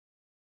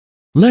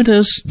Let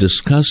us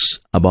discuss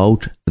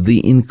about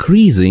the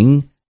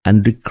increasing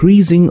and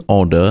decreasing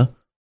order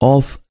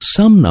of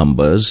some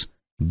numbers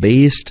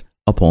based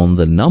upon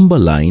the number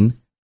line,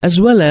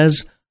 as well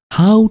as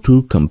how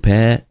to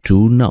compare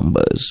two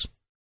numbers.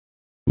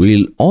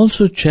 We'll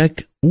also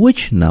check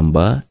which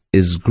number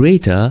is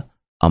greater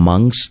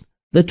amongst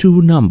the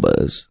two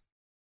numbers.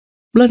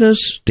 Let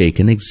us take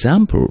an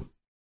example.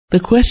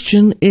 The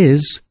question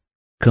is,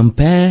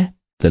 compare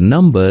the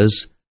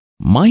numbers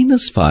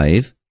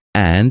 -5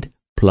 and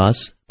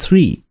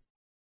 +3.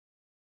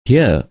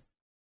 Here,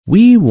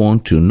 we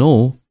want to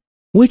know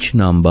which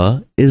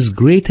number is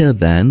greater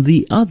than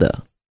the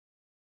other.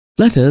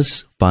 Let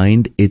us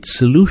find its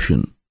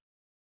solution.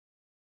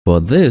 For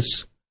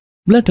this,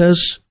 let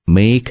us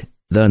make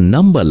the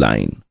number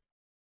line.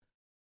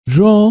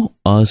 Draw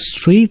a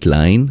straight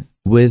line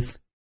with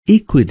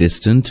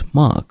equidistant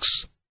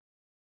marks.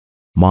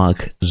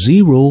 Mark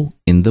 0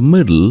 in the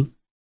middle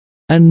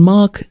and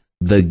mark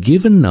the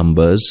given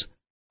numbers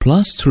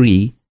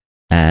 +3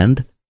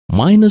 and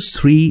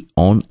 -3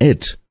 on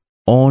it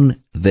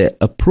on their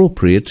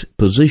appropriate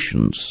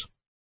positions.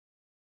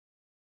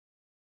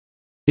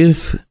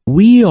 If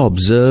we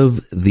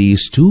observe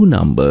these two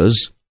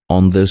numbers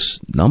on this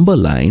number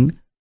line,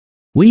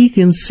 we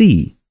can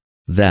see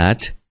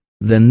that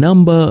the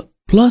number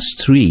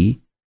 +3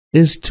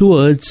 is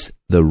towards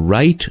the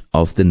right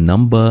of the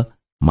number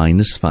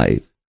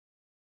 -5.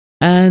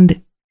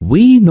 And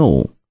we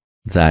know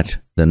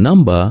that the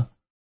number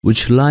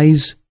which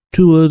lies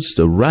towards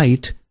the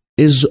right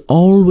is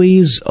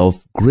always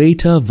of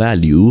greater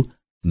value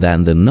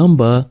than the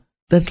number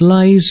that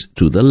lies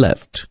to the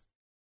left.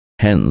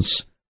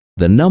 Hence,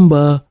 the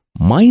number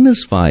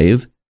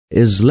 -5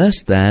 is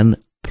less than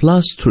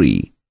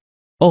 +3.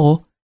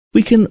 Or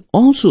we can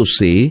also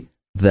say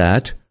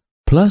that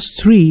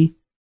 +3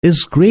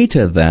 is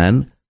greater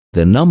than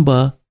the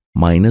number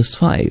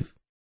 -5.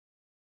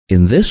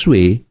 In this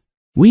way,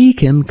 we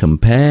can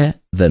compare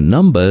the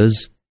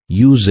numbers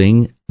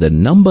using the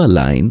number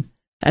line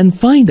and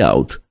find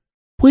out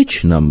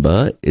which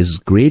number is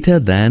greater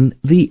than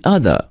the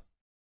other.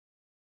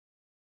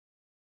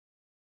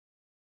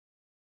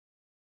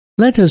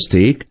 Let us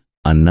take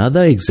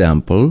another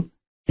example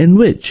in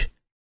which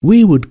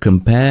we would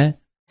compare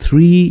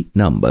three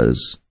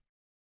numbers.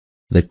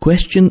 The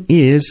question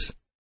is,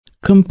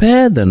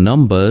 compare the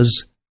numbers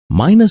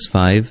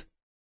 -5,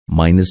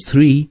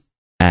 -3,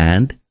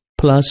 and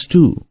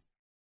 +2.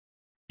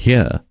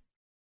 Here,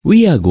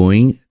 we are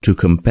going to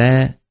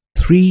compare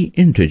three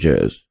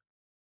integers.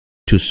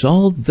 To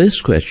solve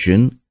this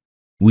question,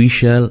 we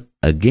shall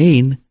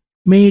again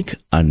make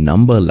a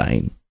number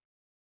line.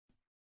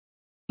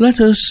 Let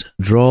us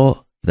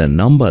draw the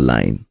number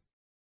line.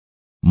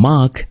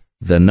 Mark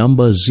the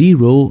number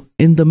 0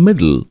 in the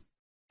middle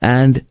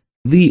and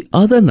the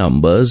other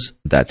numbers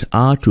that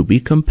are to be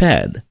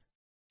compared,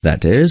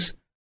 that is,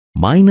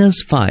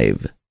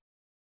 -5,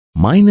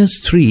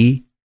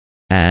 -3,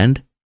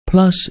 and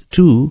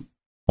 +2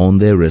 on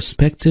their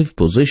respective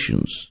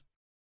positions.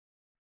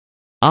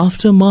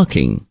 After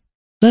marking,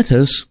 let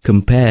us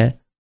compare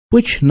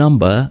which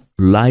number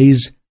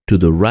lies to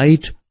the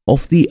right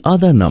of the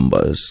other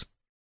numbers.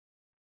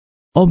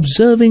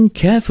 Observing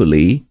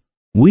carefully,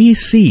 we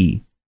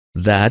see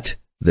that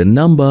the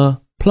number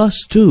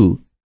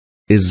 +2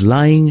 is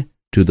lying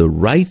to the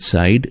right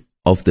side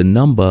of the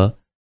number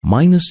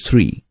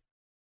 -3.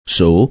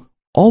 So,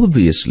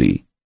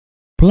 obviously,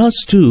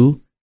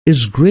 +2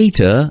 is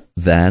greater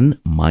than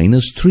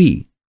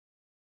 -3.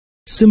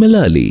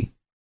 Similarly,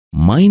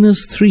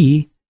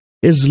 -3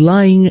 is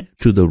lying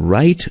to the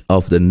right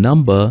of the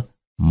number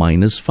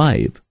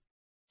 -5.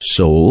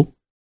 So,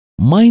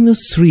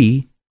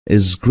 -3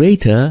 is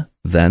greater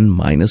than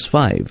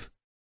 -5.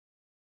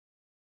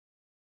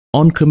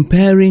 On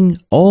comparing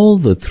all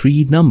the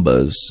three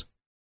numbers,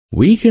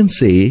 we can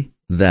say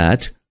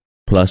that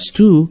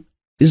 +2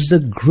 is the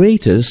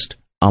greatest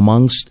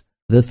amongst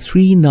the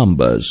three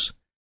numbers,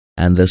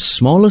 and the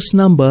smallest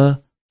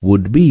number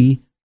would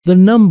be the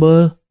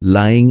number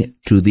lying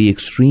to the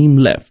extreme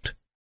left.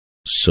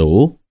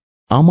 So,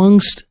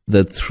 amongst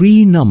the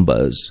three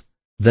numbers,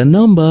 the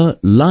number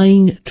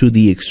lying to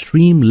the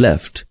extreme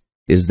left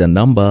is the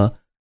number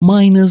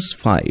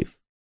 -5.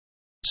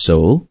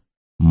 So,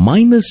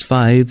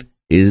 -5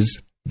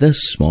 is the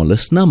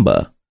smallest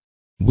number.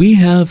 We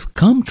have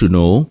come to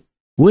know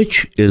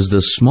which is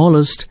the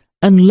smallest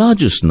and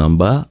largest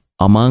number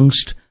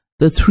amongst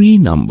the three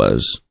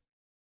numbers.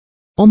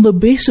 On the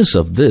basis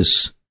of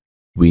this,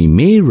 we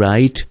may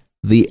write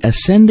the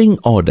ascending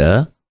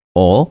order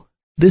or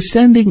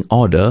descending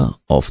order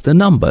of the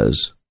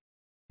numbers.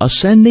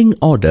 Ascending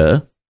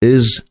order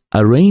is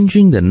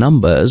arranging the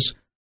numbers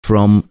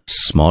from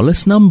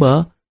smallest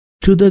number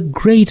to the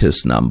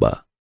greatest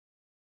number.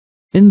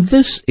 In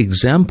this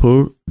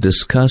example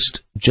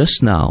discussed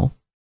just now,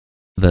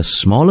 the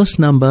smallest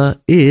number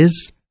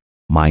is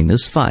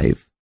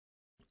 -5.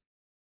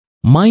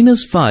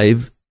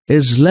 -5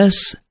 is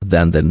less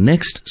than the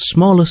next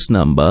smallest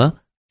number,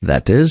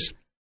 that is,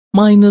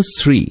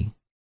 -3.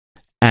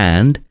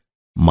 And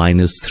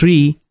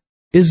 -3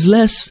 is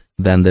less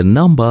than the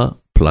number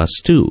plus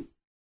 2.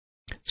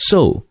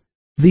 So,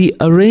 the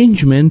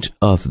arrangement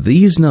of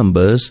these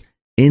numbers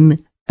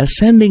in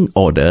ascending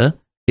order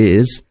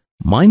is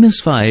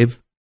 -5,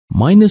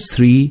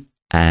 -3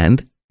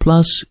 and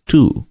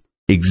 +2,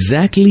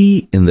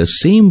 exactly in the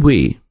same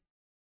way.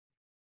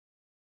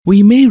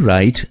 We may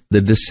write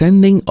the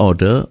descending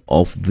order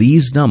of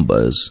these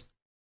numbers.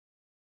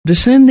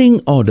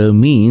 Descending order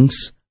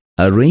means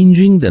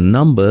arranging the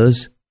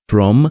numbers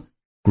from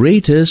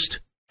greatest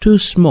to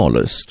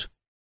smallest.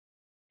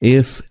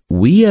 If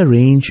we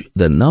arrange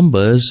the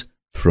numbers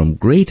from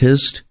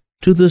greatest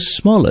to the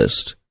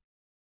smallest,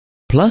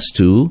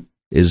 +2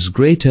 is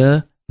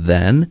greater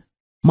than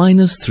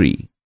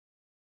 -3,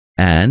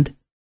 and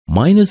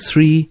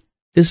 -3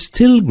 is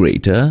still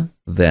greater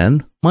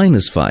than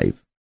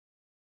 -5.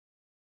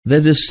 The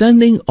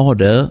descending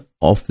order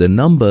of the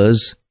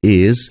numbers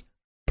is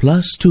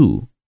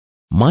 +2,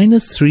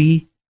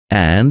 -3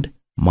 and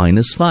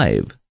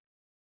 -5.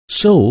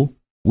 So,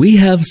 we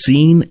have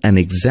seen an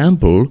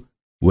example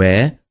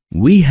where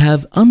we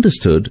have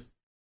understood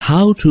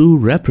how to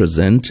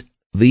represent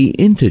the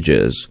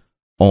integers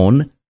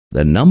on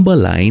the number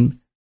line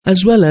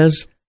as well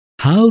as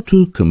how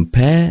to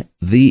compare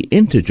the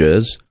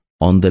integers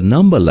on the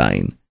number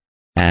line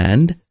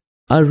and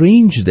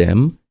arrange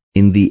them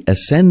in the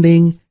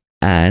ascending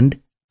and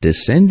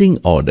descending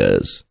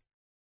orders.